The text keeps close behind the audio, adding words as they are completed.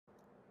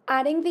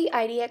Adding the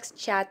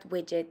IDX.chat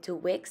widget to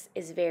WIX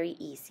is very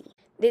easy.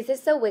 This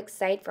is a WIX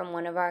site from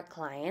one of our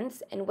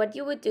clients, and what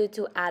you would do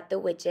to add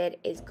the widget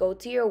is go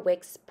to your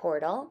WIX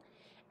portal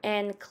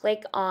and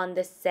click on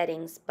the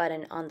settings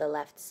button on the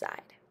left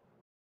side.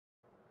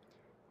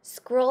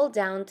 Scroll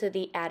down to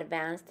the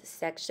advanced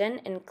section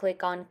and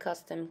click on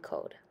custom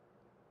code.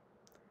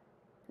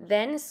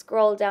 Then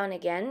scroll down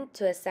again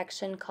to a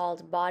section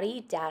called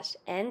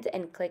body-end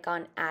and click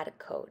on add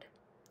code.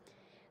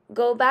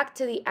 Go back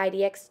to the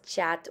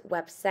IDX.chat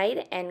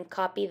website and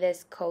copy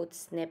this code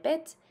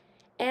snippet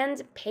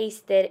and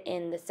paste it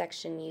in the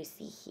section you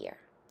see here.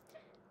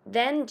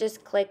 Then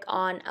just click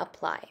on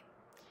apply.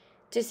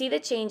 To see the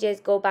changes,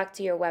 go back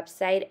to your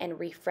website and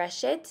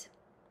refresh it,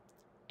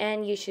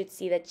 and you should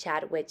see the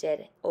chat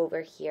widget over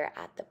here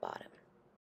at the bottom.